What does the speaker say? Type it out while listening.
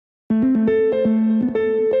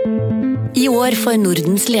I år får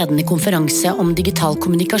Nordens ledende konferanse om digital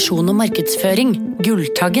kommunikasjon og markedsføring,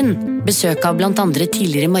 Gulltaggen, besøk av blant andre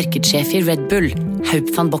tidligere markedssjef i Red Bull, Haup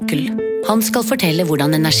van Bockel. Han skal fortelle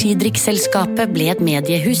hvordan energidrikkselskapet ble et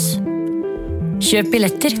mediehus. Kjøp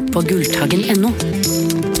billetter på gulltaggen.no.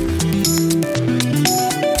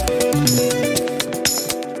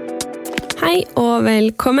 Hei og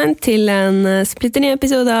velkommen til en splitter ny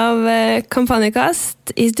episode av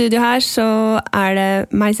Kampanjekast. I studio her så det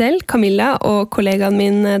meg selv, Camilla, og kollegaen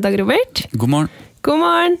min Dag Robert. God morgen. God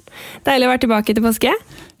morgen. Deilig å være tilbake til påske.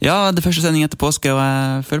 Ja, det første sending etter påske, og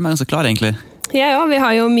jeg føler meg ganske klar egentlig. Ja, vi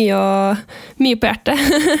har jo mye på hjertet.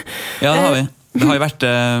 Ja, det har vi. Det har jo vært,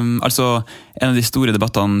 en av de store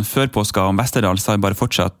debattene før påska om Westerdals har jo bare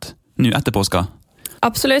fortsatt nå etter påska.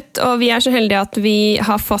 Absolutt, og vi så heldige at vi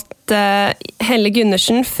har fått Helle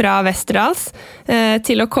Gundersen fra Westerdals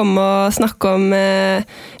til å komme og snakke om,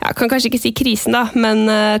 kan kanskje ikke si krisen da, men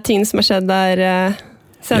ting som har skjedd der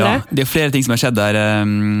senere. Ja, det flere ting som har skjedd der.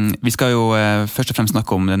 Vi skal jo først og fremst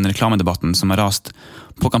snakke om den reklamedebatten som har rast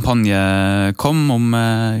på Kampanjekom om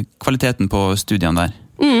kvaliteten på studiene der.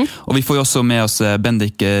 Og vi får jo også med oss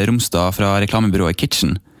Bendik Romstad fra reklamebyrået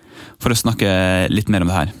Kitchen, for å snakke litt mer om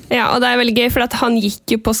det her. Ja, og det veldig gøy, for at han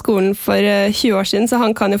gikk jo på skolen for 20 år siden, så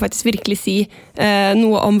han kan jo faktisk virkelig si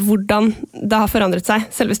noe om hvordan det har forandret seg,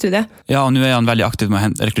 selve studiet. Ja, og nå han veldig aktiv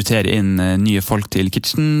med å rekruttere inn nye folk til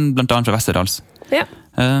Kitchen, blant annet fra Westerdals. Ja.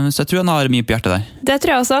 Så jeg tror han har mye på hjertet der. Det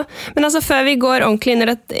tror jeg også. Men altså, før vi går ordentlig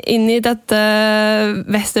inn i dette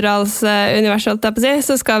Westerdals-universet,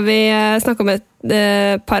 så skal vi snakke om et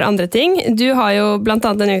par andre ting. Du har jo blant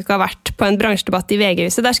annet denne uka vært på en bransjedebatt i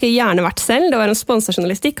VG-huset. Der skal jeg gjerne vært selv. Det var en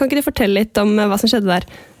sponsorjournalistikk. Kan ikke du fortelle litt om hva som skjedde der?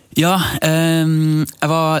 Ja, det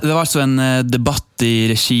var altså en debatt i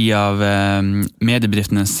regi av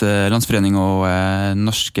Mediebedriftenes Landsforening og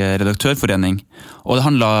Norsk Redaktørforening, og det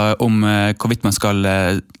handlet om hvorvidt man skal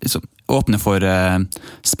åpne for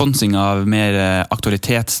sponsing av mer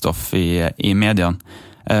aktualitetsstoff i mediene.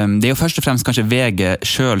 Det jo først og fremst kanskje VG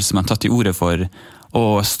selv som har tatt i ordet for å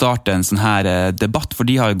starte en sånn her debatt, for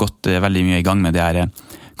de har jo gått veldig mye i gang med det her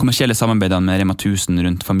kommersielle samarbeidene med Rema 1000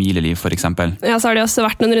 rundt familieliv, for eksempel. Ja, så har det også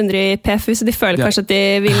vært noen runder i PFU, så de føler kanskje at de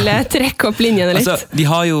vil trekke opp linjene litt. Altså, de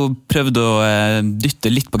har jo prøvd å dytte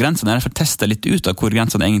litt på grensene, for å teste litt ut av hvor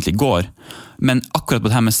grensene egentlig går. Men akkurat på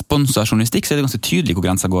det her med sponsorjournalistikk så det ganske tydelig hvor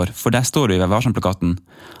grensa går, for der står det jo ved varselplakaten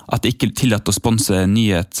at det ikke er tillatt å sponse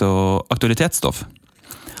nyhets- og aktualitetsstoff.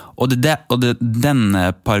 Og det er den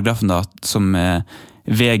paragrafen da som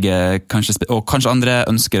VG og kanskje andre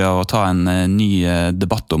ønsker å ta en ny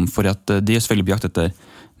debatt om, for at de er selvfølgelig på jakt etter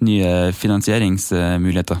nye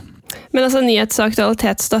finansieringsmuligheter. Men altså nyhets- og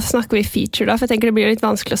aktualitetsstoff, snakker vi feature da? For jeg tenker det blir litt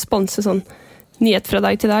vanskelig å sponse sånn nyhet fra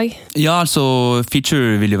dag til dag. Ja, altså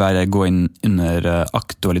feature vil jo gå inn under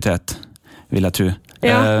aktualitet, vil jeg tro.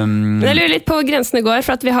 Ja, men jeg lurer litt på hvor grensene går,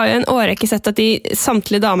 for at vi har jo en årrekke sett at i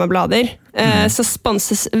samtlige dameblader så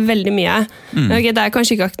sponses veldig mye. Okay, det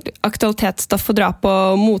kanskje ikke aktualitetsstoff å dra på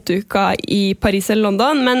moteuka i Paris eller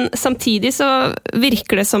London, men samtidig så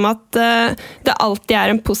virker det som at det alltid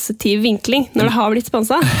en positiv vinkling når det har blitt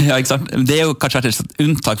sponset. Ja, ikke sant? Det jo kanskje vært et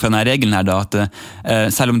unntak fra denne regelen her da, at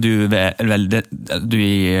selv om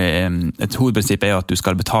et hovedprinsipp jo at du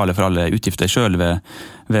skal betale for alle utgifter selv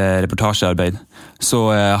ved reportasjearbeid, så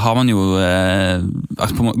har man jo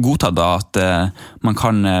godtatt da at man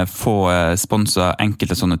kan få sponset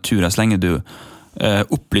enkelte sånne turer, så lenge du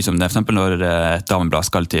opplyser om det, for eksempel når et dameblad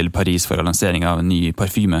skal til Paris for lansering av en ny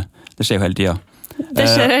parfyme. Det skjer jo hele tiden. Det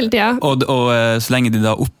skjer hele tiden. Og så lenge de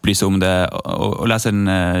da opplyser om det, og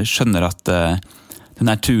leseren skjønner at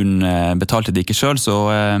denne turen betalte de ikke selv, så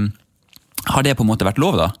har det på en måte vært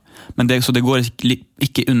lov da. Men så det går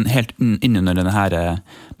ikke helt inn under denne her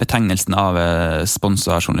betegnelsen av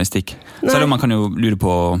sponset journalistikk. Selv om man kan jo lure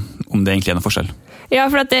på om det egentlig noen forskjell. Ja,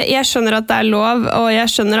 for jeg skjønner at det lov, og jeg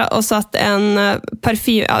skjønner også at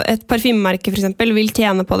et parfymemerke for eksempel vil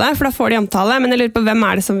tjene på det, for da får de omtale, men jeg lurer på hvem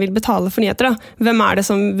det som vil betale for nyheter da? Hvem det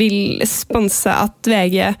som vil sponse at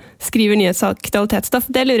VG skriver nyhets- og aktualitetsstoff?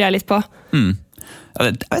 Det lurer jeg litt på. Jeg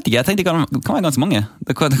vet ikke, jeg tenkte det kan være ganske mange.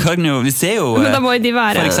 Vi ser jo for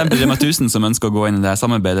eksempel Rema 1000 som ønsker å gå inn i det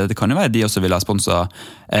samarbeidet. Det kan jo være de også vil ha sponset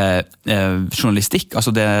journalistikk.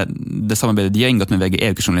 Altså det samarbeidet de har inngått med VG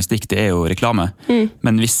jo ikke journalistikk, det jo reklame.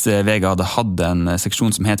 Men hvis VG hadde hatt en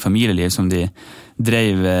seksjon som het familieliv, som de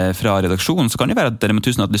drev fra redaksjonen, så kan det være at Rema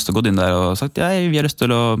 1000 hadde lyst til å gå inn der og sagt vi har lyst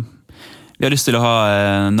til å ha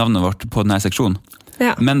navnet vårt på denne seksjonen.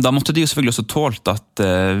 Ja. Men da måtte de jo selvfølgelig også tålt at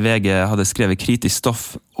VG hadde skrevet kritisk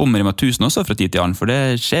stoff om Rema 1000 også fra tid til annen, for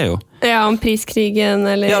det skjer jo. Ja, om priskrigen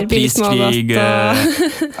eller priskrig.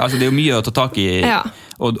 Altså det jo mye å ta tak i. Ja.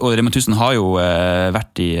 Og Rema 1000 har jo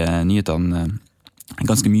vært i nyhetene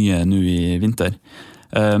ganske mye nå i vinter.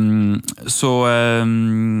 Så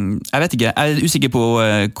jeg vet ikke, jeg usikker på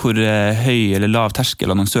hvor høy eller lav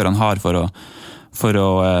terskel annonsørene har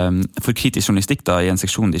for kritisk journalistikk da, i en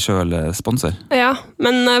seksjon de selv sponser. Ja,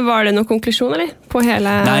 men var det noen konklusjon eller? På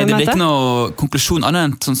hele møtet? Nei, det ble ikke noe konklusjon, annet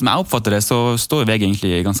enn sånn som jeg oppfatter det, så står VG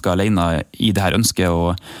egentlig ganske alene i det her ønsket,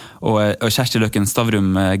 og Kjersti Løkken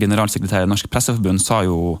Stavrum, generalsekretær i Norsk Presseforbund, sa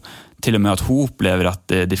jo til og med at hun opplever at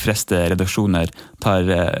de fleste redaksjoner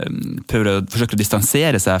forsøker å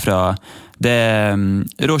distansere seg fra det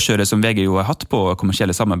råkjøret som VG jo har hatt på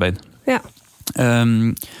kommersielle samarbeid. Ja.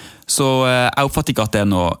 Så jeg oppfatter ikke at det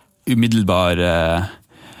noe umiddelbar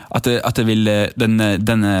at det vil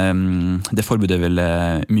det forbudet vil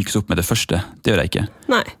mykes opp med det første. Det gjør jeg ikke.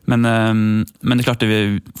 Nei. Men det er klart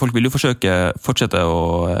folk vil jo fortsette å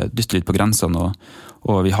dyste litt på grensene,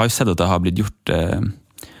 og vi har jo sett at det har blitt gjort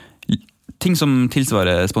ting som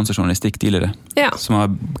tilsvarer sponsorjournalistikk tidligere, som har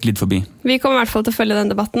glidd forbi. Vi kommer i hvert fall til å følge den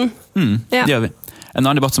debatten. Det gjør vi. En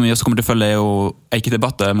annen debatt som vi også kommer til å følge er jo, ikke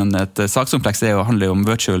debatter, men et saksompleks handler jo om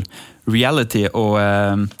virtual reality,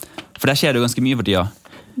 for der skjer det jo ganske mye for tida.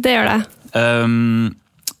 Det gjør det.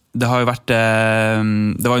 Det har jo vært,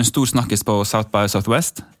 det var jo en stor snakkes på South by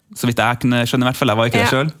Southwest, så vidt jeg kunne skjønne i hvert fall, jeg var ikke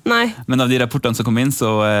der selv. Nei. Men av de rapportene som kom inn, så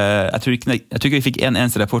jeg tror ikke vi fikk en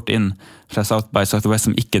eneste rapport inn fra South by Southwest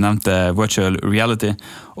som ikke nevnte virtual reality.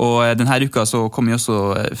 Og denne uka så kom jo også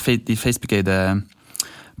de Facebook-eide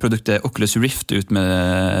produktet Oculus Rift ut med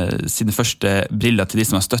sine første briller til de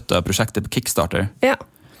som har støttet prosjektet på Kickstarter. Ja,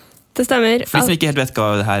 det stemmer. For de som ikke helt vet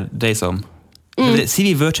hva det her dreier seg om. Sier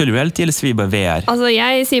vi virtual reality, eller sier vi bare VR? Altså,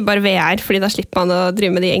 jeg sier bare VR, fordi da slipper man å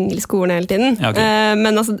drive med de engelske ordene hele tiden. Ja, okay.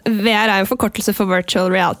 Men altså, VR er en forkortelse for virtual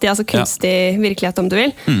reality, altså kunstig virkelighet om du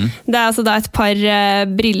vil. Det er altså da et par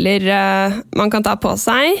briller man kan ta på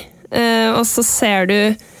seg, og så ser du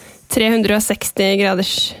 360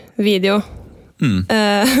 graders video.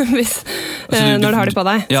 Når du har det på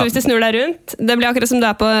deg. Så hvis du snur deg rundt, det blir akkurat som du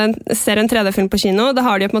ser en 3D-film på kino, da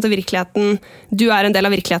har du på en måte virkeligheten, du er en del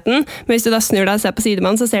av virkeligheten, men hvis du da snur deg og ser på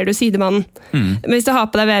sidemannen, så ser du sidemannen. Men hvis du har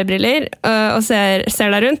på deg VR-briller og ser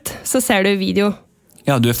deg rundt, så ser du video.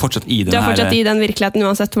 Ja, du er fortsatt i den, i den virkeligheten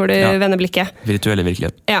uansett hvor du vender blikket. Virtuelle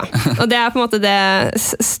virkelighet. Ja, og det er på en måte det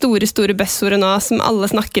store buzzordet nå som alle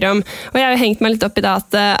snakker om. Og jeg har jo hengt meg litt opp i det at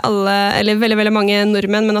alle, eller veldig, veldig mange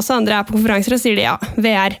nordmenn, men også andre er på konferanser og sier de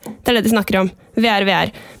VR, det er det de snakker om. VR.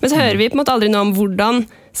 Men så hører vi på en måte aldri noe om hvordan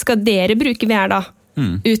skal dere bruke VR da?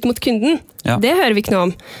 Ut mot kunden. Ja. Det hører vi ikke noe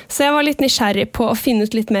om. Så jeg var litt nysgjerrig på å finne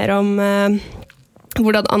ut litt mer om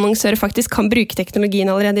hvordan annonsører faktisk kan bruke teknologien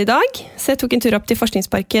allerede i dag. Så jeg tok en tur opp til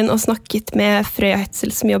Forskningsparken og snakket med Frøya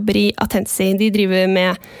Hetzel som jobber i Attensi. De driver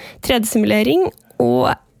med 3D-simulering og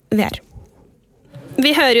VR.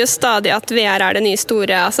 Vi hører jo stadig at VR er det nye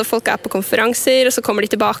store. Altså folk er på konferanser, og så kommer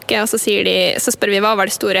de tilbake, og så spør vi hva var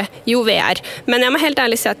det store? Jo, VR. Men jeg må helt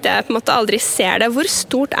ærlig si at jeg på en måte aldri ser det. Hvor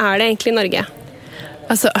stort er det egentlig i Norge?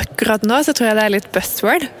 Altså akkurat nå så tror jeg det er litt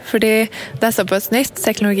buzzword, fordi det er såpass nytt,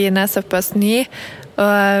 teknologien er såpass ny,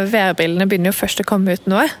 og VR-brillene begynner jo først å komme ut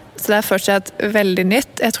nå, så det er fortsatt veldig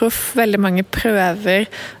nytt. Jeg tror veldig mange prøver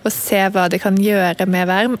å se hva de kan gjøre med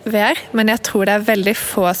VR, men jeg tror det er veldig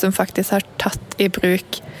få som faktisk har tatt i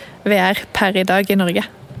bruk VR per i dag i Norge.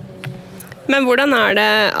 Men hvordan er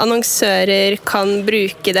det annonsører kan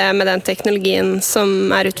bruke det med den teknologien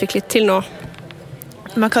som er utviklet til nå?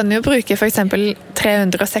 Man kan jo bruke for eksempel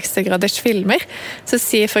 360 graders filmer, så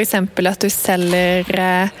si for eksempel at du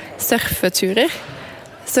selger surfeturer.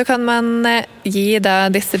 Så kan man gi da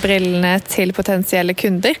disse brillene til potensielle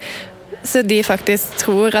kunder, så de faktisk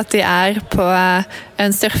tror at de er på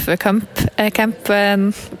en surfecamp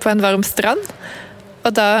på en varm strand.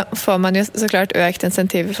 Og da får man jo så klart økt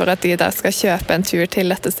insentiv for at de da skal kjøpe en tur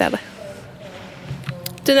til dette stedet.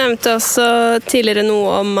 Du nevnte også tidligere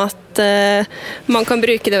noe om at man kan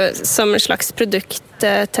bruke det som en slags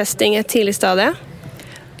produkttesting i et tidlig stadie.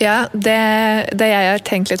 Ja, det jeg har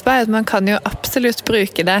tenkt litt på er at man kan jo absolutt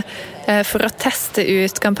bruke det for å teste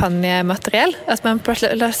ut kampanjemateriell. At man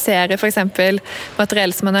plasserer for eksempel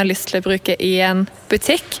materiell som man har lyst til å bruke i en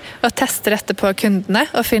butikk, og tester dette på kundene,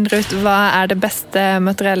 og finner ut hva er det beste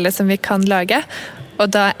materiellet som vi kan lage, og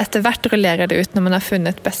da etter hvert rullerer det ut når man har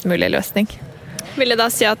funnet best mulig løsning. Vil det da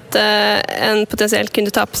si at en potensiell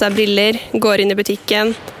kunde tar på seg briller, går inn i butikken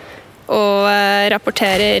og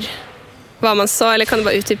rapporterer hva man så, eller kan du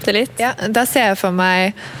bare utdype det litt? Ja, da ser jeg for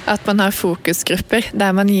meg at man har fokusgrupper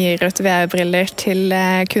der man gir ut VR-briller til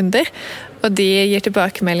kunder, og de gir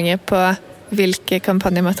tilbakemeldinger på hvilke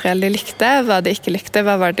kampanjemateriell de likte, hva de ikke likte,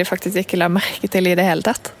 hva var det de faktisk ikke la merke til i det hele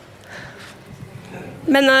tatt.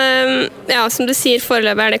 Men ja, som du sier,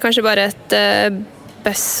 foreløpig det kanskje bare et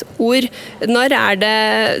buzzord. Når det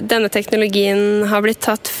denne teknologien har blitt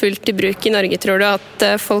tatt fullt i bruk i Norge, tror du at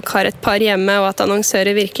folk har et par hjemme, og at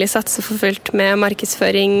annonsører virkelig satser for fullt med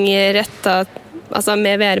markedsføring rettet, altså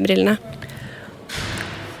med VR-brillene?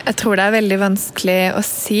 Jeg tror det veldig vanskelig å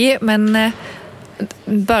si, men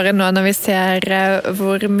bare nå når vi ser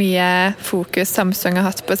hvor mye fokus Samsung har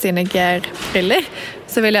hatt på sine Gear-briller,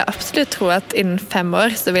 så vil jeg absolutt tro at innen 5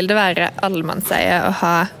 år så vil det være allemannseie å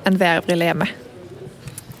ha en VR-brille hjemme.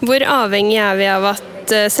 Hvor avhengig vi av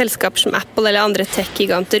at selskaper som Apple eller andre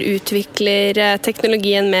tech-giganter utvikler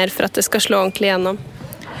teknologien mer for at det skal slå ordentlig gjennom?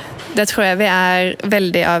 Det tror jeg vi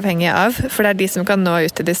veldig avhengige av, for det de som kan nå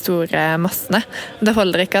ut til de store massene. Det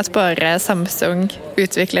holder ikke at bare Samsung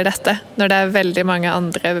utvikler dette, når det veldig mange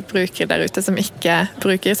andre brukere der ute som ikke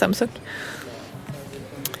bruker Samsung.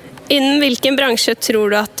 Innen hvilken bransje tror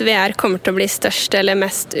du at VR kommer til å bli størst eller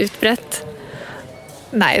mest utbredt?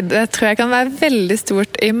 Nei, det tror jeg kan være veldig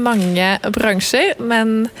stort i mange bransjer,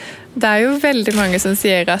 men det jo veldig mange som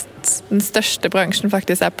sier at den største bransjen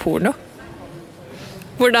faktisk porno.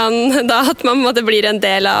 Hvordan da at man blir en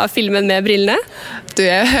del av filmen med brillene?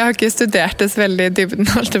 Jeg har ikke studert det så veldig i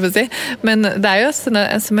dybden, holdt jeg på å si, men det jo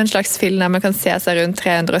som en slags film der man kan se seg rundt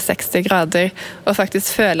 360 grader og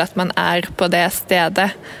faktisk føle at man på det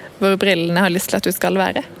stedet hvor brillene har lyst til at du skal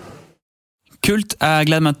være. Kult. Jeg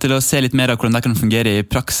gleder meg til å se litt mer av hvordan det kan fungere i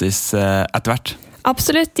praksis etter hvert.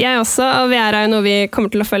 Absolutt, jeg også, og VR jo noe vi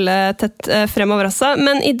kommer til å følge tett fremover også.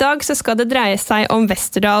 Men i dag så skal det dreie seg om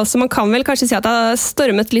Westerdal, så man kan vel kanskje si at det har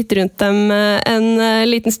stormet litt rundt dem en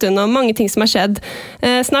liten stund, og mange ting som har skjedd.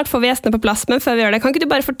 Snart får vi gjestene på plass, men før vi gjør det, kan ikke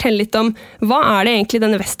du bare fortelle litt om hva det egentlig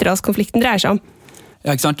denne Westerdals-konflikten dreier seg om?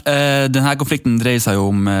 Ja, ikke sant? Denne konflikten dreier seg jo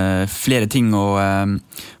om flere ting, og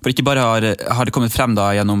for ikke bare har det kommet frem da,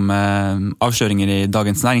 gjennom avsløringer i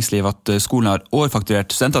Dagens Næringsliv at skolen har overfakturert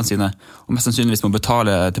studentene sine, og mest sannsynligvis må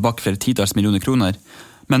betale tilbake flere titalls millioner kroner.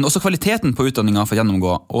 Men også kvaliteten på utdanningen får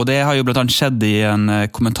gjennomgå, og det har jo blant annet skjedd i en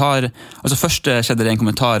kommentar, altså først skjedde det en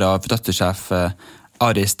kommentar av forfattersjef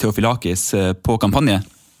Aris Theofilakis på kampanje,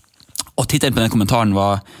 og tittelen på den kommentaren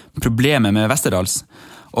var «Problemet med Westerdals».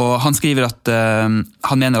 Og han skriver at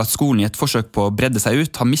han mener at skolen i et forsøk på å bredde seg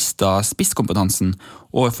ut har mistet spisskompetansen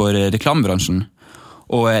overfor reklamebransjen.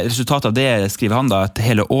 Og resultatet av det skriver han da at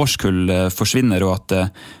hele årskull forsvinner, og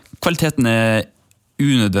at kvaliteten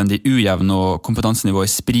unødvendig ujevn og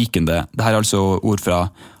kompetansenivået sprikende. Dette altså ord fra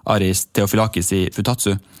Aris Theofilakis i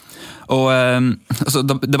Futatsu. Og altså,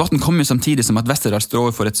 debatten kom jo samtidig som at Westerdals står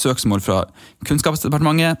overfor et søksmål fra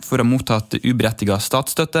Kunnskapsdepartementet for å ha mottatt uberettiget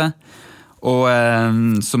statsstøtte. Og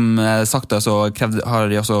som sagt så har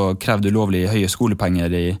de også krevd ulovlig høye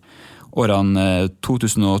skolepenger i årene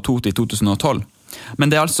 2002 til 2012. Men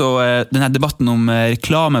det altså denne debatten om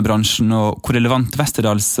reklamebransjen og hvor relevant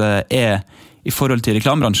Westerdals i forhold til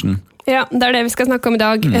reklamebransjen. Ja, det det vi skal snakke om i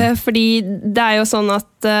dag, fordi det jo sånn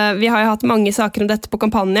at vi har jo hatt mange saker om dette på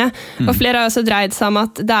kampanje, og flere har også dreid seg om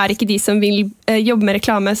at det ikke de som vil jobbe med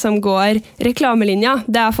reklame som går reklamelinja,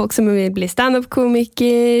 det folk som vil bli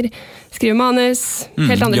stand-up-komiker, skrive manus,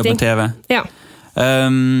 helt andre ting. Jobbe med TV. Ja.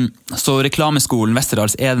 Så reklameskolen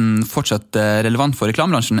Westerdals, den fortsatt relevant for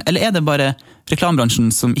reklamebransjen, eller det bare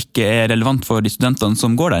reklamebransjen som ikke relevant for de studentene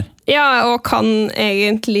som går der? Ja, og kan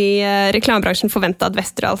egentlig reklamebransjen forvente at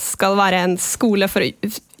Westerdals skal være en skole for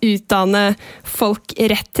å utdanne folk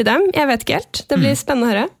rett til dem? Jeg vet ikke helt. Det blir spennende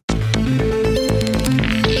å høre.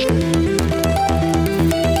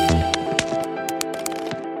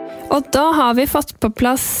 Og da har vi fått på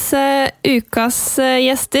plass ukas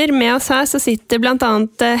gjester. Med oss her så sitter blant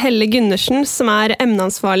annet Helle Gundersen, som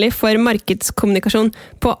emneansvarlig for markedskommunikasjon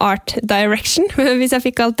på Art Direction. Hvis jeg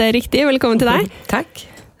fikk alt det riktig, velkommen til deg. Takk.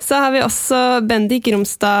 Så har vi også Bendik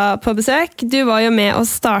Romstad på besøk. Du var jo med å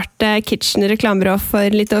starte Kitchen reklamebyrå for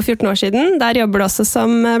litt over 14 år siden. Der jobber du også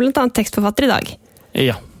som blant annet tekstforfatter i dag.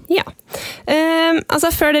 Ja. Ja. Altså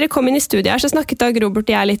før dere kom inn i studiet her, så snakket Dag Robert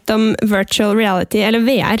og jeg litt om virtual reality, eller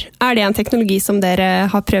VR. Det en teknologi som dere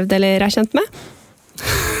har prøvd eller kjent med?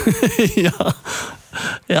 Ja,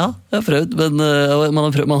 jeg har prøvd, men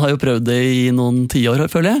man har jo prøvd det i noen 10 år,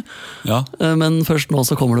 føler jeg. Ja. Men først nå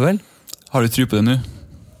så kommer det vel. Har du tro på det nå?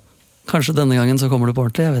 Kanskje denne gangen så kommer det på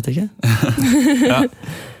ordentlig, jeg vet ikke. Ja,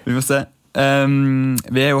 vi må se.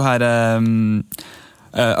 Vi jo her...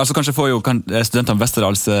 altså kanskje får jo studentene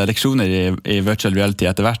Westerdals leksjoner i virtual reality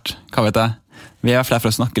etter hvert. Hva vet jeg? Vi i hvert fall her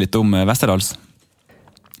for å snakke litt om Westerdals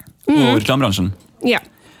og reklamebransjen. Ja.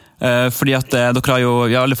 Fordi at dere har jo,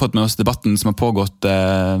 vi har alle fått med oss debatten som har pågått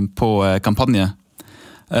på kampanje.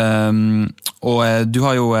 Og du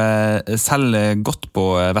har jo selv gått på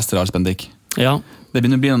Westerdals, Bendik. Ja, Det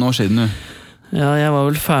begynner å bli noen år siden nå. Ja, jeg var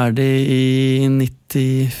vel ferdig i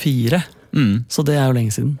 94, så det jo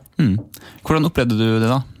lenge siden. Hvordan opplevde du det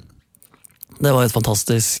da? Det var et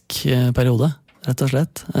fantastisk periode, rett og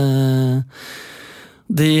slett.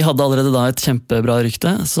 De hadde allerede da et kjempebra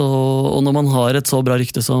rykte, og når man har et så bra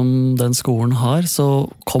rykte som den skolen har, så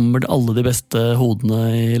kommer alle de beste hodene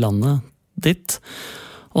i landet dit.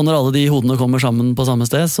 Og når alle de hodene kommer sammen på samme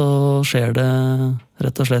sted, så skjer det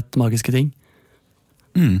rett og slett magiske ting.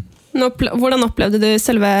 Hvordan opplevde du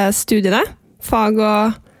selve studiene? Fag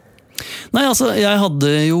og... Nei, altså, jeg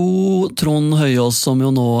hadde jo Trond Høyås, som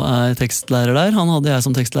jo nå tekstlærer der. Han hadde jeg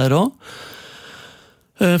som tekstlærer også.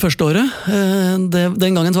 Første året.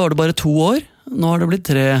 Den gangen så var det bare 2 år. Nå har det blitt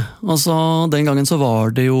 3. Og så den gangen så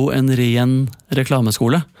var det jo en ren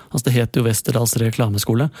reklameskole. Altså det het jo Westerdals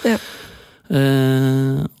reklameskole. Ja.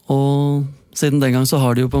 Og siden den gang så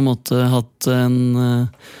har de jo på en måte hatt en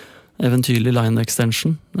eventyrlig line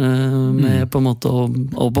extension med på en måte å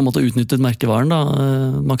på en måte utnyttet merkevaren da,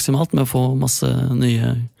 maksimalt med å få masse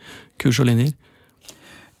nye kurs og linjer.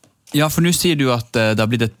 Ja, for nå sier du at det har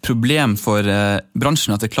blitt et problem for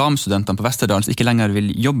bransjen at reklamestudentene på Westerdals ikke lenger vil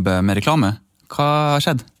jobbe med reklame. Hva har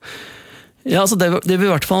skjedd? Ja, altså det vi i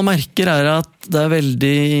hvert fall merker at det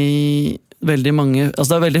veldig mange,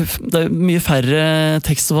 altså det mye færre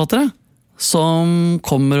tekstforfattere som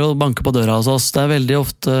kommer og banker på døra hos oss. Det veldig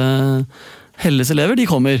ofte Helles elever, de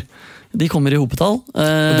kommer i hopetall.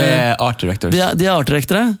 Og det art directors? De art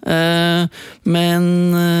directore, men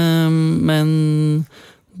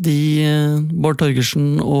de, Bård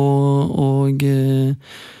Torgersen og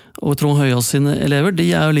Trond Høyås sine elever, de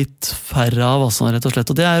jo litt færre av oss, rett og slett.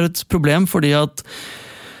 Og det jo et problem, fordi at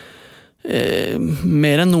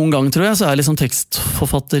mer enn noen gang, tror jeg, så liksom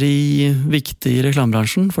tekstforfatteri viktig i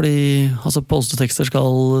reklamebransjen, fordi altså, postetekster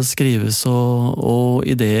skal skrives, og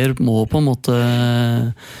ideer må på en måte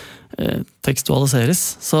tekstualiseres.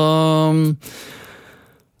 Så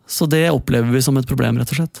det opplever vi som et problem,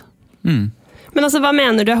 rett og slett. Men altså, hva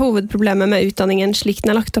mener du hovedproblemet med utdanningen slik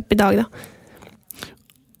den lagt opp i dag, da?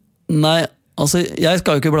 Nei, altså, jeg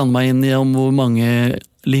skal jo ikke blande meg inn i om hvor mange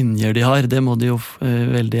linjer de har. Det må de jo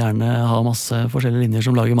veldig gjerne ha masse forskjellige linjer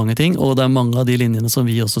som lager mange ting, og det mange av de linjene som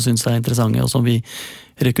vi også synes interessante, og som vi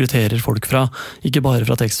rekrutterer folk fra, ikke bare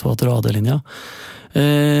fra tekstforfatter og AD-linja.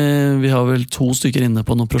 Vi har vel 2 stykker inne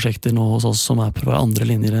på noen prosjekter nå hos oss som på andre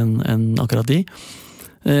linjer enn akkurat de.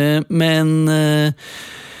 Men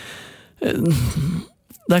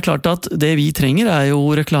det klart at det vi trenger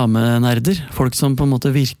jo reklamenerder. Folk som på en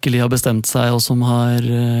måte virkelig har bestemt seg, og som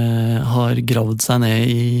har gravd seg ned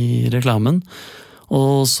i reklamen.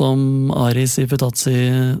 Og som Aris i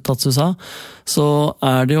Futatsu sa, så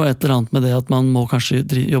det jo et eller annet med det at man må kanskje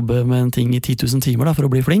jobbe med en ting i 10 000 timer da, for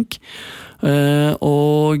å bli flink.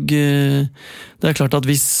 Og det klart at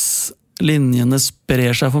hvis linjene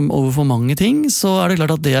sprer seg over for mange ting, så det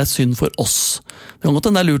klart at det synd for oss. Det kan godt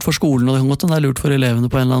hende det lurt for skolen, og det kan godt hende det lurt for elevene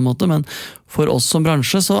på en eller annen måte, men for oss som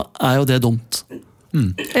bransje så jo det dumt.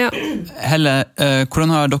 Ja. Helle,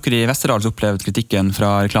 hvordan har dere i Westerdals opplevd kritikken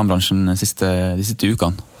fra reklamebransjen de siste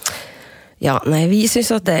ukene? Ja, nei, vi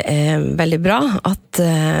synes at det veldig bra at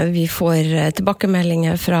vi får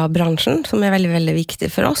tilbakemeldinger fra bransjen, som veldig, veldig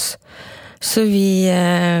viktig for oss. Så vi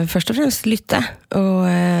først og fremst lytter og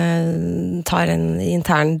tar en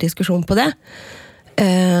intern diskusjon på det.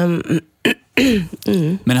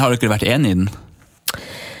 Men har dere vært enige i den?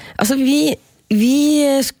 Altså vi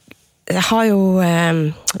har jo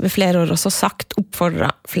ved flere år også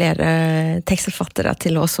oppfordret flere tekstforfattere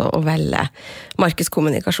til også å velge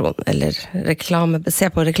markedskommunikasjon eller se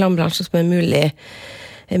på reklamebransjen som en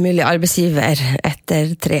mulig arbeidsgiver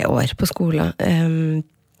etter 3 år på skolen.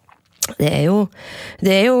 Det jo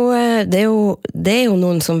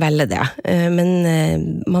noen som velger det, men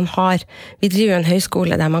vi driver en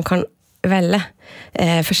høyskole der man kan velge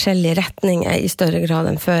forskjellige retninger i større grad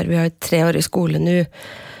enn før. Vi har jo 3-årig skole nå,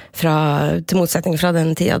 til motsetning fra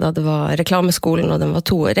den tida da det var reklameskolen og den var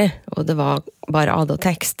 2-årig, og det var bare AD og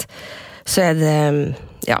tekst. Så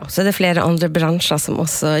det flere andre bransjer som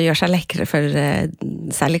også gjør seg lekre for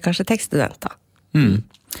særlig kanskje tekststudenter.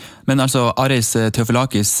 Men altså, Aris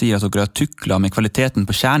Teofilakis sier at dere har tuklet med kvaliteten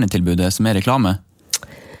på kjernetilbudet som reklame.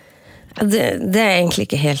 Det jeg egentlig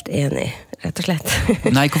ikke helt enig i, rett og slett.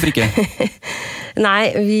 Nei, hvorfor ikke? Nei,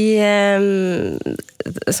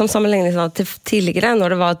 som sammenligning tidligere, når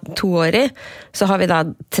det var 2-årig, så har vi da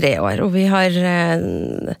 3 år, og vi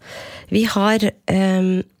har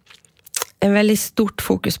en veldig stort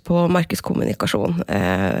fokus på markedskommunikasjon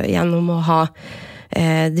gjennom å ha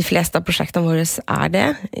de fleste av prosjektene våre det.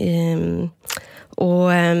 Og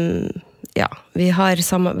vi har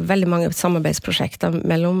veldig mange samarbeidsprosjekter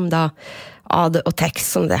mellom da AD og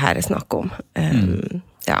tekst, som det her snakk om.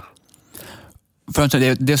 Ja. For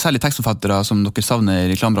det jo særlig tekstforfattere som dere savner i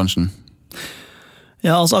reklamebransjen.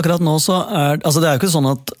 Ja, altså akkurat nå så altså det jo ikke sånn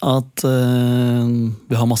at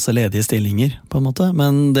vi har masse ledige stillinger, på en måte,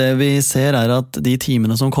 men det vi ser at de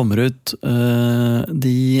teamene som kommer ut,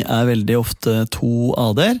 de veldig ofte 2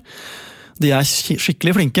 AD-er. De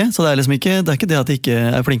skikkelig flinke, så det liksom ikke det at de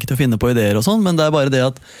ikke flinke til å finne på ideer og sånn, men det bare det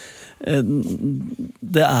at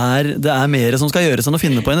det mer som skal gjøres enn å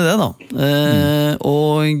finne på en idé, da.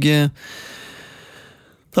 Og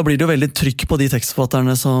da blir det jo veldig trykk på de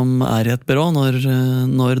tekstforfatterne som i et byrå,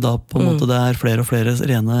 når da på en måte det flere og flere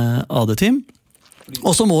rene AD-team.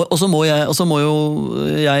 Og så må jo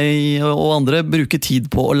jeg og andre bruke tid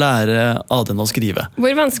på å lære AD-en å skrive.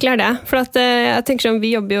 Hvor vanskelig det? For jeg tenker sånn,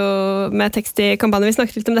 vi jobber jo med tekst i kampanjen, vi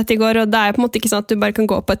snakket litt om dette i går, og det på en måte ikke sånn at du bare kan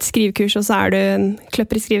gå på et skrivekurs, og så du en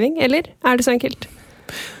kløpper i skriving, eller? Det så enkelt?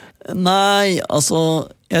 Nei, altså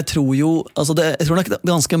jeg tror det er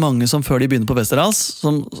ganske mange som før de begynner på Westerdals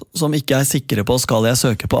som ikke sikre på skal jeg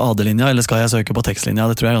søke på AD-linja eller skal jeg søke på tekstlinja.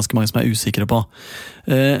 Det tror jeg ganske mange som usikre på.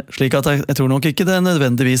 Slik at jeg tror nok ikke det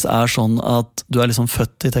nødvendigvis sånn at du liksom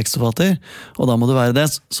født til tekstforfatter, og da må du være det.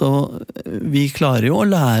 Så vi klarer jo å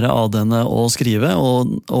lære AD-ene å skrive,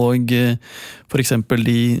 og for eksempel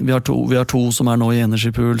vi har to som nå i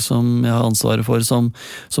Energy Pool som jeg har ansvaret for, som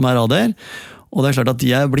AD-er. Og det klart at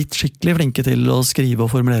de blitt skikkelig flinke til å skrive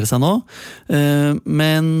og formulere seg nå.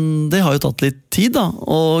 Men det har jo tatt litt tid, da.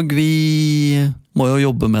 Og vi må jo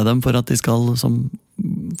jobbe med dem for at de skal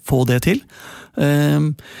få det til.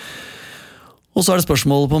 Og så det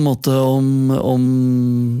spørsmål på en måte om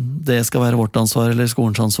det skal være vårt ansvar eller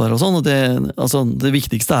skolens ansvar og sånn. Og det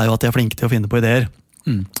viktigste jo at de flinke til å finne på ideer.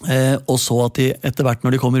 Og så at de etter hvert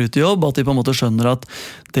når de kommer ut i jobb, at de på en måte skjønner at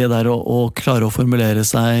det der å klare å formulere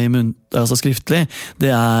seg skriftlig, det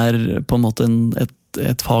på en måte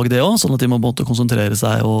et fag det også, sånn at de må på en måte konsentrere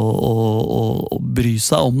seg og bry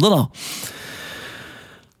seg om det da.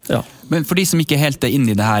 Ja. Men for de som ikke helt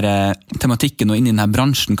inne i det her tematikken og inne i denne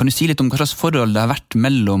bransjen, kan du si litt om hva slags forhold det har vært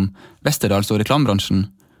mellom Westerdals og reklamebransjen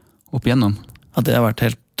opp igjennom? Ja, det har vært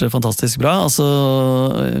helt fantastisk bra. Altså,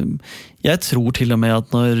 jeg tror til og med at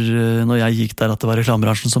når jeg gikk der at det var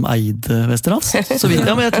reklamebransjen som eide Westerdals. Så vidt,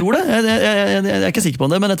 ja, men jeg tror det. Jeg ikke sikker på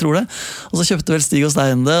det, men jeg tror det. Og så kjøpte vel Stig og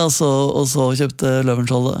Stein det, og så kjøpte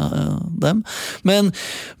Løvenskiold dem. Men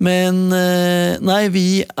nei,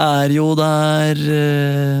 vi jo der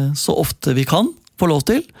så ofte vi kan få lov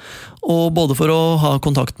til. Og både for å ha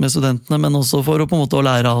kontakt med studentene, men også for å på en måte å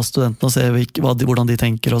lære av studentene og se hvordan de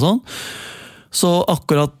tenker og sånn. Så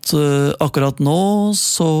akkurat nå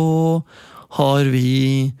så har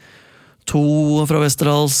vi 2 fra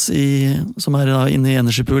Westerdals som inne i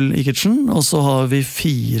Energy Pool i Kitchen, og så har vi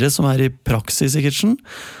 4 som i praksis i Kitchen,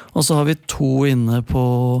 og så har vi 2 inne på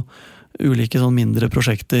ulike mindre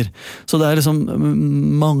prosjekter. Så det liksom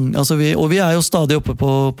mange, og vi jo stadig oppe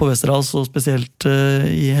på Westerdals, og spesielt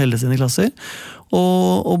i Helle sine klasser,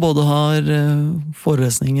 og både har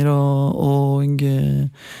forelesninger og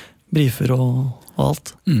briefer og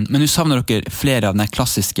alt. Men du savner dere flere av den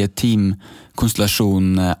klassiske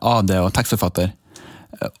teamkonstellasjonen AD og tekstforfatter.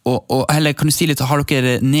 Og heller, kan du si litt, har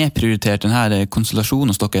dere nedprioritert denne konstellasjonen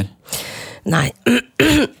hos dere? Nei,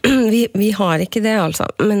 vi har ikke det altså,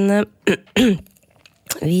 men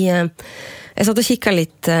jeg satt og kikket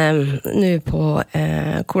litt nå på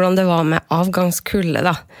hvordan det var med avgangskullet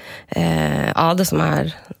da. AD som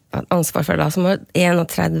ansvar for det, som var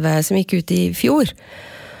 31 som gikk ut i fjor.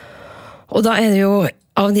 Og da det jo,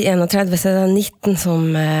 av de 31 så det 19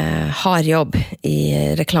 som har jobb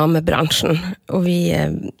i reklamebransjen. Og vi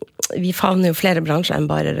favner jo flere bransjer enn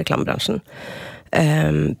bare reklamebransjen.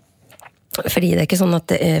 Fordi det ikke sånn at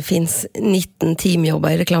det finnes 19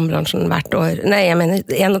 teamjobber i reklamebransjen hvert år. Nei, jeg mener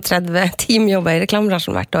 31 teamjobber i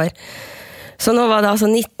reklamebransjen hvert år. Så nå var det altså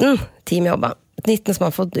 19 teamjobber. 19 som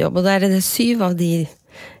har fått jobb, og der det 7 av de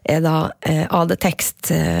da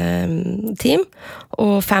AD-tekst-team,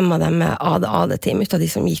 og 5 av dem AD-team, ut av de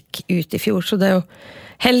som gikk ut i fjor. Så det jo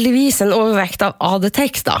heldigvis en overvekt av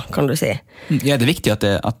AD-tekst da, kan du si. Ja, det viktig at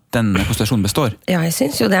den konstellasjonen består? Ja, jeg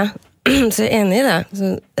synes jo det. Så jeg enig i det.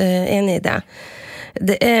 Enig i det.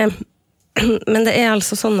 Men det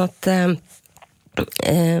altså sånn at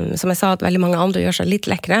som jeg sa, at veldig mange andre gjør seg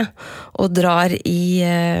litt lekre, og drar i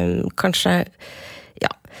kanskje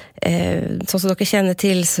sånn som dere kjenner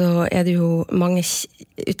til, så det jo mange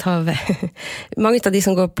av de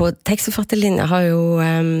som går på tekstforfatterlinja har jo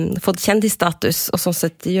fått kjendisstatus, og sånn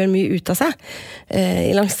sett gjør mye ut av seg,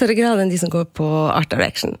 i langt større grad enn de som går på Art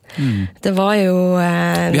Direction. Det var jo...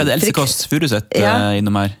 Vi hadde Else Kåss Furuseth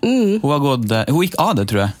innom her. Hun gikk av det,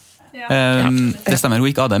 tror jeg. Det stemmer, hun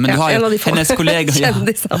gikk av det. Men du har jo hennes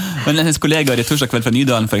kollegaer i Torsdag kveld fra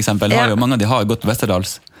Nydalen, for eksempel, mange av de har gått på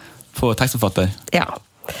Westerdals på tekstforfatter. Ja.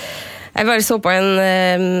 Jeg bare så på en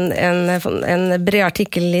bred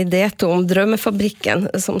artikkel i D2 om Drømmefabrikken,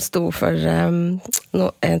 som sto for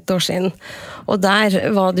et år siden. Og der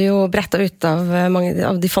var det jo brettet ut av mange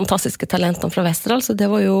av de fantastiske talentene fra Westerdal, så det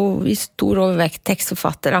var jo i stor overvekt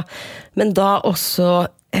tekstforfattere. Men da også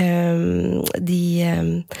det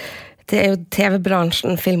jo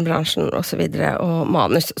TV-bransjen, filmbransjen og så videre, og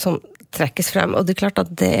manus som trekkes frem, og det klart at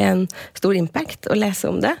det en stor impact å lese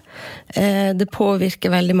om det. Det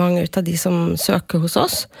påvirker veldig mange ut av de som søker hos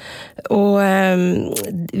oss, og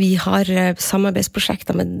vi har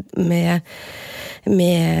samarbeidsprosjekter med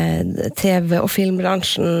TV- og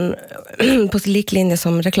filmbransjen på lik linje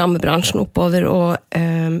som reklamebransjen oppover, og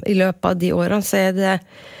i løpet av de årene så det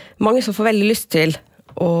mange som får veldig lyst til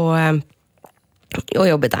å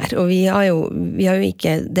jobbe der, og vi har jo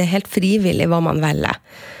ikke, det helt frivillig hva man velger.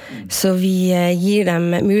 Så vi gir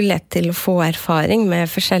dem mulighet til å få erfaring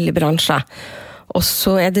med forskjellige bransjer. Og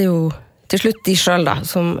så det jo til slutt de selv da,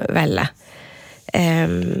 som velger.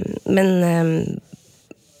 Men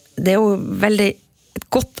det jo veldig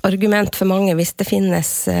et godt argument for mange hvis det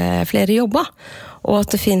finnes flere jobber, og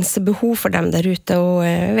at det finnes behov for dem der ute, og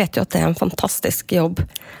jeg vet jo at det en fantastisk jobb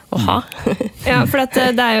å ha. Ja, for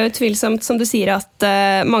det jo tvilsomt, som du sier, at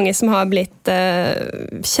mange som har blitt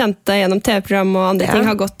kjente gjennom TV-program og andre ting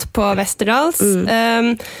har gått på Westerdals.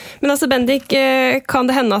 Men altså, Bendik, kan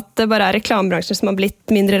det hende at det bare reklamebransjen som har blitt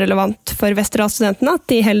mindre relevant for Westerdals-studentene, at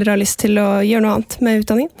de heller har lyst til å gjøre noe annet med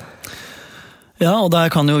utdanningen? Ja, og der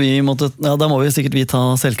kan jo da må vi sikkert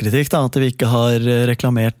ta selvkritikk, da, at vi ikke har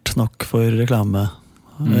reklamert nok for reklame.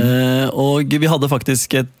 Og vi hadde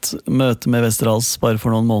faktisk et møte med Westerdals bare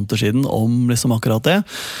for noen måneder siden om liksom akkurat det,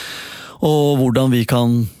 og hvordan vi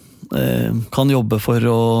kan jobbe for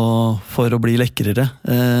å bli lekrere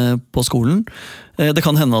på skolen. Det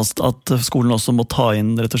kan hende at skolen også må ta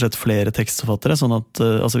inn rett og slett flere tekstforfattere, sånn at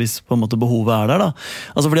hvis på en måte behovet der da.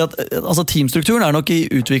 Fordi at teamstrukturen nok i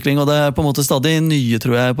utvikling, og det på en måte stadig nye,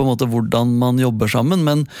 tror jeg, på en måte hvordan man jobber sammen,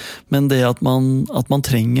 men det at man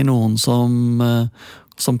trenger noen som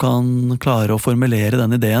kan klare å formulere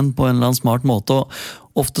den ideen på en eller annen smart måte,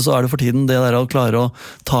 og ofte så det for tiden det der å klare å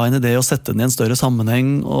ta en idé og sette den i en større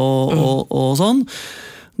sammenheng og sånn,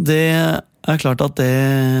 det klart at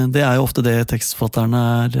det jo ofte det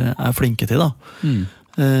tekstforfatterne flinke til, da.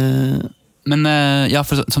 Men ja,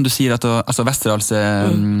 for som du sier at Westerdals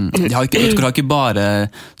dere har ikke bare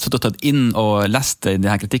satt og tatt inn og lest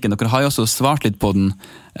denne kritikken, dere har jo også svart litt på den.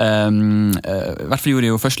 I hvert fall gjorde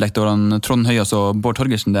jo førstelektorene Trond Høyas og Bård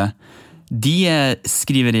Torgersen det. De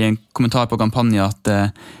skriver i en kommentar på kampanje at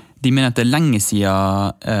de mener at det lenge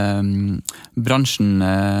siden bransjen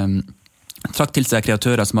trakk til seg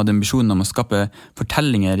kreatører som hadde ambisjonen om å skape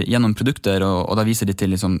fortellinger gjennom produkter, og da viser de til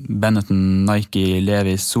liksom Benetton, Nike,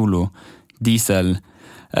 Levi's, Solo, Diesel.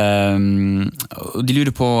 Og de lurer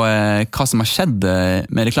på hva som har skjedd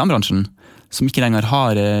med reklamebransjen, som ikke lenger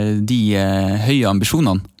har de høye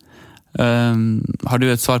ambisjonene. Har du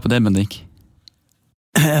et svar på det, Bendik?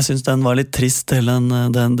 Jeg synes den var litt trist,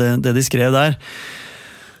 det de skrev der.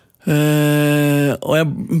 Og jeg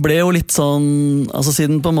ble jo litt sånn,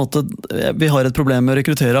 siden på en måte vi har et problem med å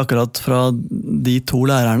rekruttere akkurat fra de to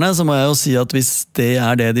lærerne, så må jeg jo si at hvis det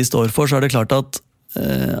det de står for, så det klart at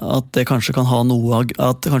det kanskje kan ha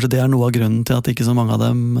at kanskje det noe av grunnen til at ikke så mange av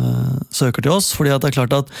dem søker til oss, fordi at det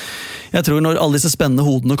klart at jeg tror når alle disse spennende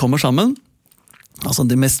hodene kommer sammen,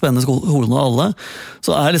 de mest spennende hodene av alle, så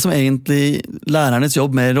liksom egentlig lærernes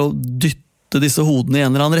jobb mer å dytte disse hodene i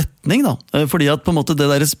en eller annen retning, da. Fordi at på en måte det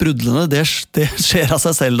der sprudlende, det skjer av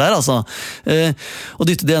seg selv der, og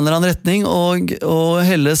dytte det i en eller annen retning, og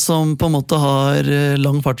Helle som på en måte har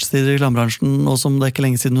lang fartstid i reklamebransjen, og som det ikke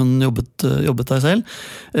lenge siden hun jobbet der selv,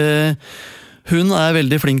 hun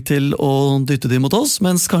veldig flink til å dytte de mot oss,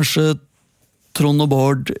 mens kanskje Trond og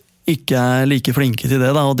Bård ikke like flinke til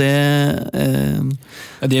det, da, og det...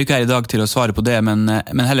 De jo ikke her i dag til å svare på det, men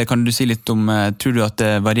heller kan du si litt om, tror du at det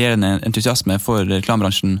er varierende entusiasme for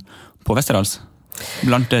reklamebransjen på Westerdals,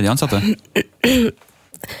 blant de ansatte?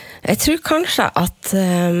 Jeg tror kanskje at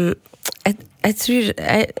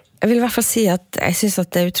Jeg vil I hvert fall si at jeg synes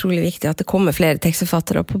at det utrolig viktig at det kommer flere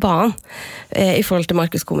tekstforfattere på banen I forhold til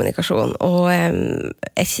markedskommunikasjon. Og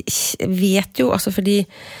jeg vet jo, altså fordi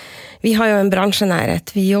vi har jo en bransjenærhet.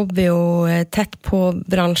 Vi jobber jo tett på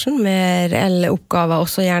bransjen med reelle oppgaver,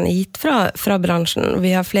 også gjerne gitt fra bransjen.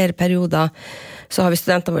 Vi har flere perioder, så har vi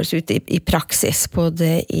studentene våre ute I praksis,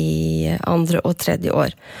 både I 2. og 3.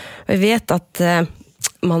 år. Og jeg vet at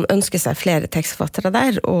man ønsker seg flere tekstforfattere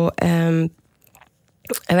der, og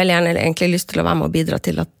jeg vil gjerne egentlig lyst til å være med og bidra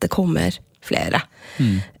til at det kommer flere.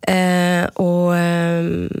 Og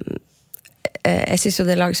jeg synes jo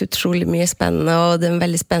det lages utrolig mye spennende, og det en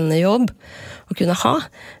veldig spennende jobb å kunne ha.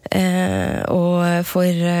 Og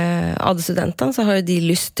for AD-studentene så har jo de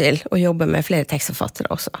lyst til å jobbe med flere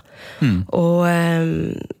tekstforfattere også. Og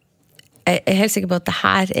jeg helt sikker på at det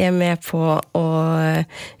her med på å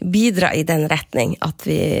bidra I den retning at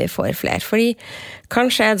vi får flere. Fordi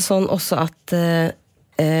kanskje det sånn også at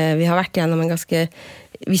vi har vært gjennom en ganske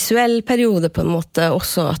visuell periode på en måte,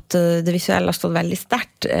 også at det visuelle har stått veldig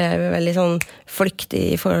sterkt, veldig sånn flyktig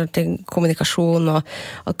I forhold til kommunikasjon, og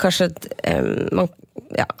at kanskje man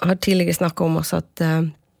har tidligere snakket om også at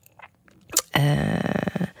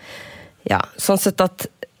sånn sett at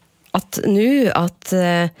nå at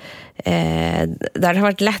der det har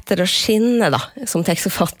vært lettere å skinne da, som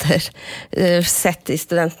tekstforfatter sett I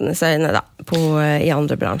studentenes øyne da, I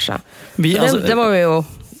andre bransjer. Det må vi jo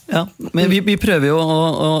Ja, men vi prøver jo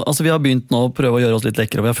altså vi har begynt nå å prøve å gjøre oss litt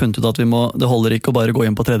lekkere, og vi har funnet ut at det holder ikke å bare gå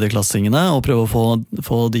inn på tredjeklassingene og prøve å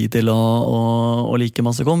få de til å like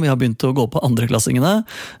masse kom. Vi har begynt å gå på andreklassingene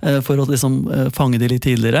for å liksom fange de litt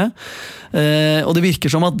tidligere. Og det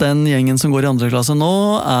virker som at den gjengen som går I andre klasse nå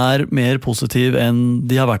mer positiv enn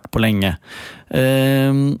de har vært på lenge.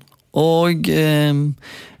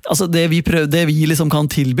 Altså det vi liksom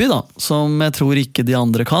kan tilby da, som jeg tror ikke de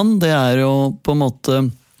andre kan, det jo på en måte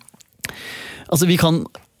altså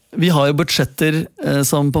vi har jo budsjetter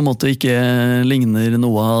som på en måte ikke ligner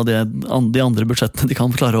noe av de andre budsjettene de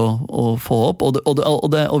kan klare å få opp,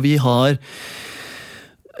 og vi har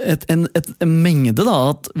en mengde da,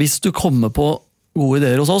 at hvis du kommer på gode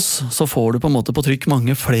ideer hos oss, så får du på en måte på trykk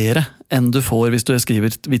mange flere enn du får hvis du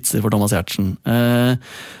skriver vitser for Thomas Giertsen.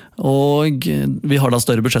 Og vi har da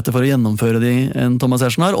større budsjetter for å gjennomføre de enn Thomas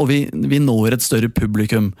Giertsen har, og vi når et større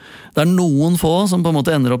publikum. Det noen få som på en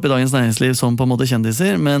måte ender opp I Dagens Næringsliv som på en måte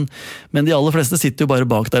kjendiser, men de aller fleste sitter jo bare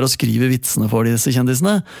bak der og skriver vitsene for disse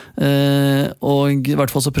kjendisene. Og I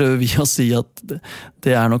hvert fall så prøver vi å si at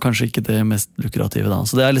det nok kanskje ikke det mest lukrative da.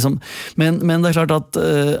 Så det liksom, men det klart at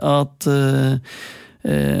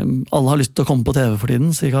alle har lyst til å komme på TV for tiden,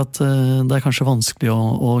 slik at det kanskje vanskelig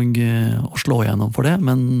å slå igjennom for det,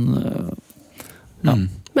 men ja.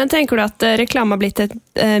 Men tenker du at reklame har blitt et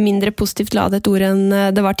mindre positivt ladet ord enn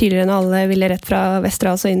det var tidligere når alle ville rett fra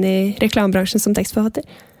Westerdals og inn I reklamebransjen som tekstforfatter?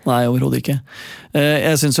 Nei, overhodet ikke.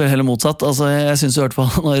 Jeg synes jo heller motsatt. Altså, jeg synes jo I hvert fall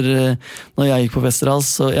når jeg gikk på Westerdals,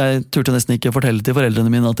 så jeg turte nesten ikke fortelle til foreldrene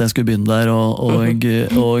mine at jeg skulle begynne der, og det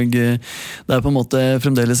på en måte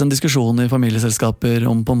fremdeles en diskusjon I familieselskaper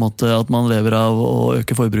om på en måte at man lever av å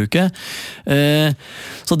øke forbruket.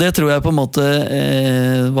 Så det tror jeg på en måte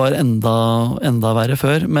var enda verre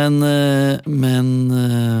før, men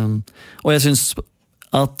og jeg synes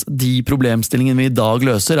at de problemstillingene vi I dag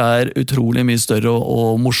løser utrolig mye større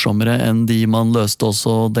og morsommere enn de man løste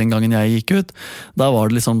også den gangen jeg gikk ut. Da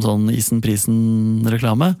var det liksom sånn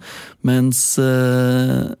isen-prisen-reklame. Mens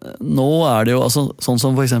nå det jo altså, sånn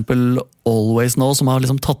som for eksempel Always Now, som har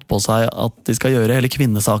liksom tatt på seg at de skal gjøre hele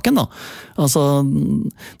kvinnesaken. Da. Altså,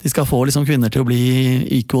 de skal få liksom kvinner til å bli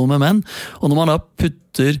equal med menn. Og når man da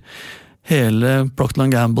putter hele Procter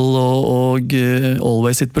 & Gamble og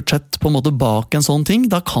Always sitt budsjett på en måte bak en sånn ting,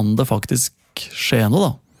 da kan det faktisk skje noe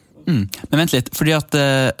da. Men vent litt, fordi at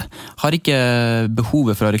har ikke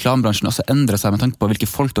behovet fra reklamebransjen også endret seg med tanke på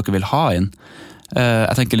hvilke folk dere vil ha inn?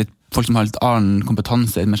 Jeg tenker litt folk som har litt annen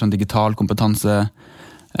kompetanse, mer sånn digital kompetanse,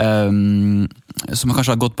 som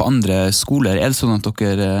kanskje har gått på andre skoler. Det sånn at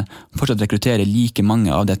dere fortsatt rekrutterer like mange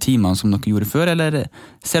av de teamene som dere gjorde før, eller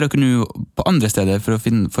ser dere nå på andre steder for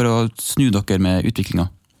å snu dere med utviklingen?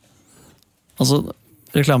 Altså,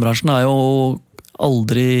 reklamebransjen jo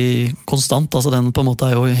aldri konstant, altså den på en måte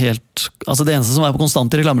jo helt, altså det eneste som på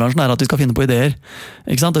konstant I reklamebransjen at vi skal finne på ideer,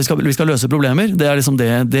 ikke sant? Vi skal løse problemer, det liksom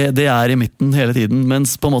det I midten hele tiden,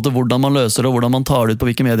 mens på en måte hvordan man løser det, og hvordan man tar det ut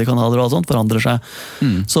på hvilke mediekanaler og alt sånt, forandrer seg.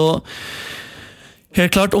 Så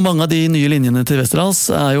Helt klart, og mange av de nye linjene til Westerdals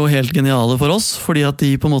jo helt geniale for oss, fordi at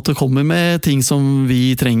de på en måte kommer med ting som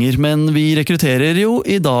vi trenger. Men vi rekrutterer jo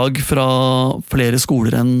i dag fra flere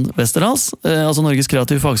skoler enn Westerdals. Altså Norges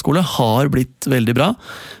kreative fagskole har blitt veldig bra.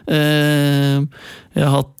 Jeg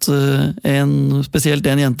har hatt spesielt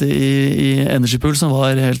en jente i Energypool som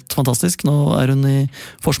var helt fantastisk. Nå hun i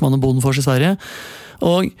Forsman og Bodenfors i Sverige.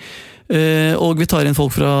 Og vi tar inn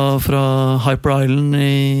folk fra Hyper Island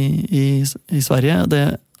i Sverige.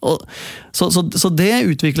 Så det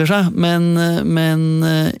utvikler seg, men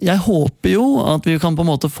jeg håper jo at vi kan på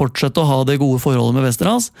en måte fortsette å ha det gode forholdet med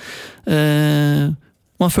Westerdals.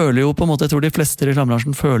 Man føler jo på en måte, jeg tror de fleste i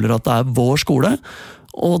reklamebransjen føler at det vår skole,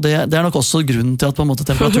 og det nok også grunnen til at på en måte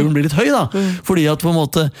temperaturen blir litt høy da, fordi at på en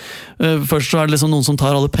måte først så det liksom noen som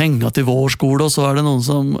tar alle penger til vår skole, og så det noen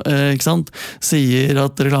som ikke sant, sier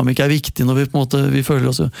at reklame ikke viktig når vi på en måte, vi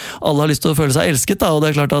føler oss jo, alle har lyst til å føle seg elsket da, og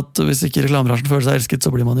det klart at hvis ikke reklamebransjen føler seg elsket,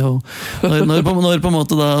 så blir man jo, når på en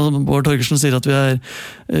måte da Bård Torgersen sier at vi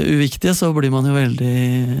uviktige, så blir man jo veldig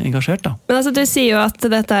engasjert da. Men altså du sier jo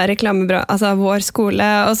at dette reklamebra, altså vår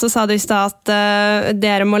skole, og så sa du i sted at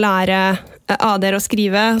dere må lære dere å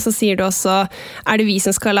skrive, så sier du også det vi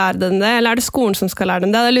som skal lære dem det, eller det skolen som skal lære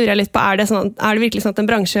dem det? Da lurer jeg litt på, det virkelig sånn at en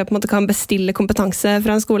bransje på en måte kan bestille kompetanse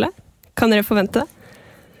fra en skole? Kan dere forvente det?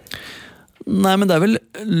 Nei, men det vel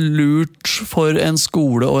lurt for en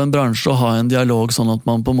skole og en bransje å ha en dialog sånn at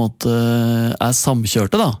man på en måte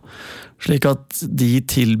samkjørte da. Slik at de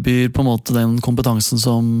tilbyr på en måte den kompetansen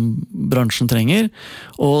som bransjen trenger.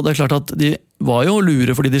 Og det klart at de var jo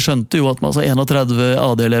lure, fordi de skjønte jo at 31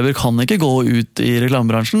 AD-elever kan ikke gå ut i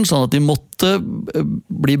reklamebransjen, sånn at de måtte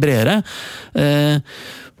bli bredere.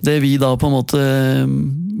 Det vi da på en måte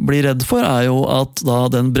blir redd for jo at da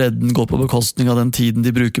den bredden går på bekostning av den tiden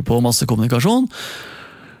de bruker på massekommunikasjon,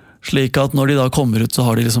 slik at når de da kommer ut så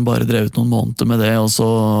har de liksom bare drevet noen måneder med det, og så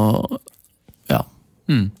ja.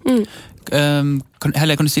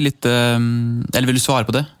 Helle, kan du si litt, eller vil du svare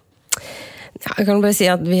på det? Ja, jeg kan bare si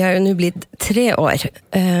at vi har jo nå blitt 3 år,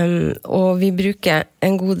 og vi bruker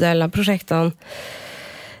en god del av prosjektene.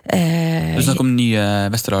 Du snakker om nye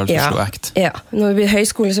Westerdals Oslo Act. Ja, når vi blir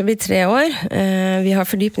høyskole så blir det 3 år. Vi har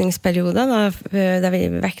fordypningsperioder der vi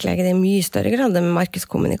vektlegger det i mye større grad med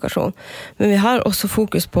markedskommunikasjon. Men vi har også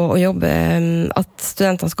fokus på å jobbe, at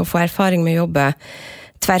studentene skal få erfaring med å jobbe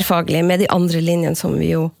tverrfaglig med de andre linjene som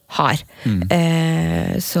vi jo har.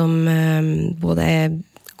 Som både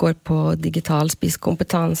går på digital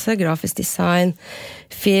spisskompetanse, grafisk design,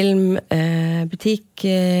 film, butikk,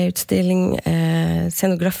 utstilling,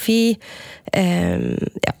 scenografi,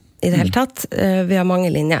 ja, i det hele tatt. Vi har mange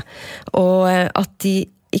linjer. Og at de,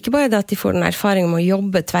 ikke bare det at de får den erfaringen med å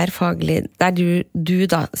jobbe tverrfaglig, der du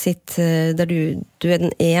da sitter, der du den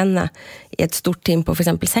ene i et stort team på for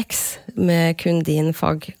eksempel 6, med kun din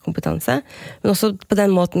fagkompetanse, men også på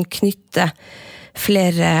den måten knytte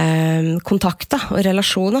flere kontakter og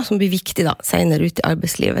relasjoner som blir viktige da, senere ut i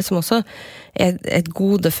arbeidslivet, som også et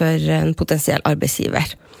gode for en potensiell arbeidsgiver.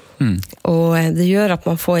 Og det gjør at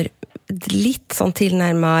man får litt sånn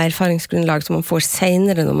tilnærmet erfaringsgrunnlag som man får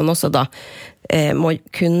senere når man også da må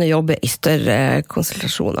kunne jobbe i større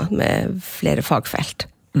konsultasjoner med flere fagfelt.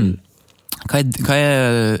 Hva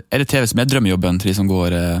det TV som drømmejobben til de som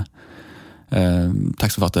går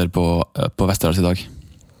tekstforfatter på Westerdals i dag?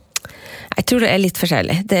 Jeg tror det litt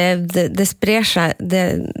forskjellig. Det sprer seg,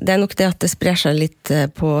 det nok det at det sprer seg litt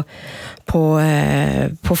på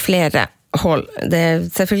flere hold.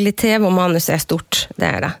 Selvfølgelig TV og manus stort,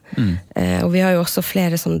 det det. Og vi har jo også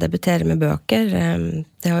flere som debuterer med bøker.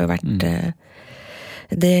 Det har jo vært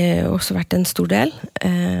det har også vært en stor del.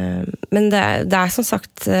 Men det som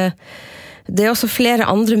sagt det også flere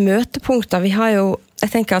andre møtepunkter. Jeg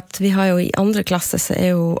tenker at vi har jo i 2. klasse så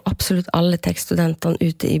jo absolutt alle tekststudentene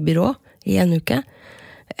ute i byrå i en uke.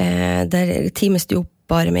 Der times de opp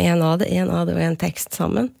bare med en AD og en tekst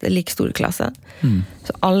sammen. Det like store klasser.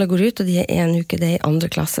 Så alle går ut, og de en uke, det i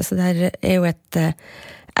 2. klasse. Så det jo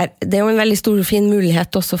det jo en veldig stor og fin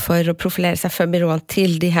mulighet også for å profilere seg for byråene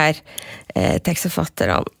til de her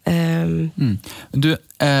tekstforfatterne.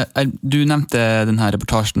 Du nevnte denne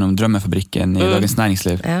reportasjen om Drømmefabrikken i Dagens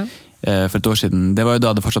Næringsliv. Ja. For et år siden. Det var jo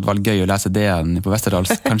da det fortsatt var gøy å lese det igjen på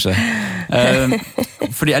Westerdals, kanskje.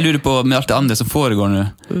 Fordi jeg lurer på med alt det andre som foregår nå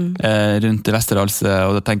rundt Westerdals,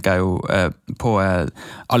 og da tenker jeg jo på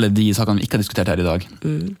alle de sakene vi ikke har diskutert her i dag.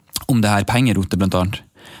 Om det her pengerotet blant annet,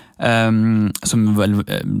 som vel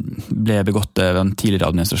ble begått av en tidligere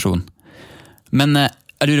administrasjon. Men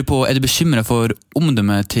jeg lurer på, du bekymret for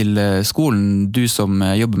omdømmet til skolen, du som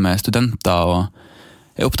jobber med studenter og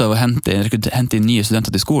opptatt av å hente inn nye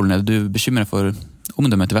studenter til skolen? Du bekymret for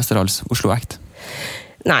omdømmet til Westerdals Oslo Act?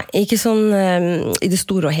 Nei, ikke sånn i det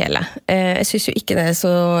store og hele. Jeg synes jo ikke det er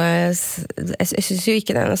så jeg synes jo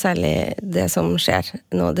ikke det er noe særlig det som skjer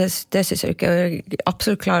nå. Det synes jeg jo ikke. Jeg er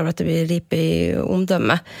absolutt klar over at det blir ripe i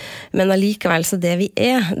omdømme. Men allikevel, så det vi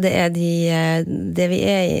er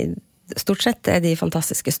stort sett er de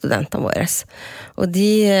fantastiske studentene våre. Og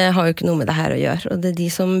de har jo ikke noe med det her å gjøre. Og det er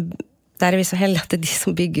der er vi så heldige at det er de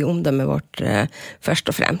som bygger omdømmet vårt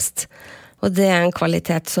først og fremst. Og det er en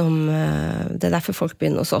kvalitet som, det er derfor folk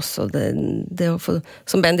begynner hos oss, og det å få,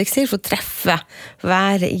 som Bendik sier, få treffe,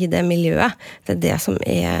 være i det miljøet, det er det som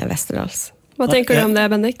er Westerdals. Hva tenker du om det,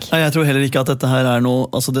 Bendik? Jeg tror heller ikke at dette her er noe,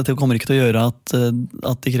 altså dette kommer ikke til å gjøre at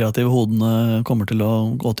de kreative hodene kommer til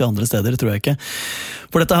å gå til andre steder, det tror jeg ikke.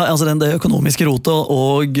 For dette, altså det økonomiske rotet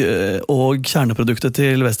og kjerneproduktet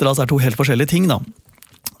til Westerdals er to helt forskjellige ting da.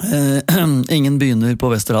 Ingen begynner på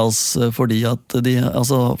Westerdals fordi at de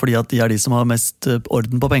er de som har mest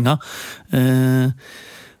orden på penga.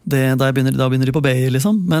 Da begynner de på BI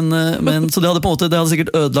liksom. Men så det hadde sikkert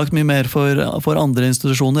ødelagt mye mer for andre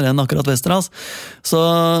institusjoner enn akkurat Westerdals.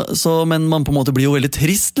 Men man på en måte blir jo veldig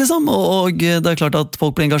trist liksom, og det er klart at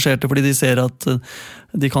folk blir engasjerte fordi de ser at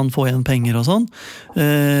de kan få igjen penger og sånn.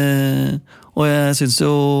 Og jeg synes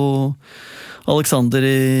jo Alexander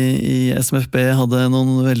i SMFB hadde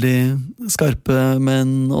noen veldig skarpe,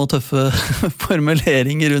 og tøffe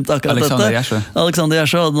formuleringer rundt akkurat dette. Alexander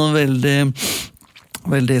Gjersjø hadde noen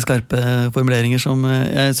veldig skarpe formuleringer som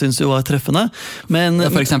jeg synes jo var treffende. Men,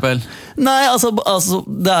 for eksempel? Nei, altså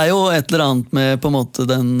det er jo et eller annet med på en måte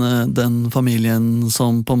den familien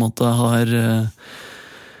som på en måte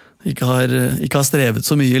ikke har strevet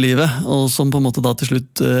så mye i livet, og som på en måte da til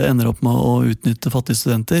slutt ender opp med å utnytte fattige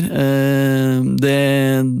studenter.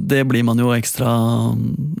 Det blir man jo ekstra...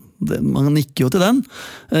 Man nikker jo til den.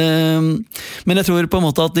 Men jeg tror på en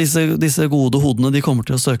måte at disse gode hodene, de kommer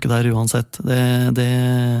til å søke der uansett.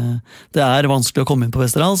 Det er vanskelig å komme inn på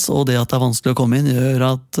Westerdals, og det at det er vanskelig å komme inn gjør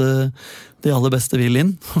at de aller beste vil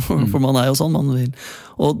inn. For man er jo sånn, man vil.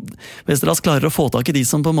 Og Westerdals klarer å få tak i de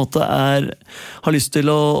som på en måte har lyst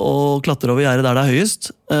til å klatre over gjerdet der det er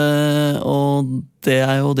høyest. Og det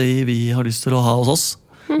er jo det vi har lyst til å ha hos oss.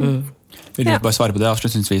 Vil du bare svare på det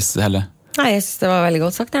avslutningsvis, Helle? Nei, jeg synes det var veldig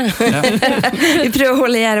godt sagt. Vi prøver å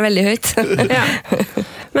holde gjerdet veldig høyt. Ja.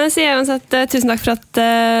 Men sier jeg uansett tusen takk for at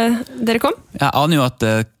dere kom. Jeg aner jo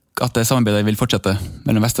at samarbeidet vil fortsette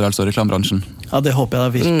mellom Westerdals og reklamebransjen. Ja, det håper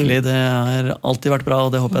jeg virkelig. Det har alltid vært bra,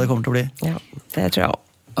 og det håper jeg det kommer til å bli. Ja, det tror jeg også.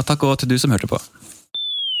 Og takk også til du som hørte på.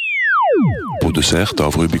 Produsert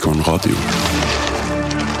av Rubicon Radio.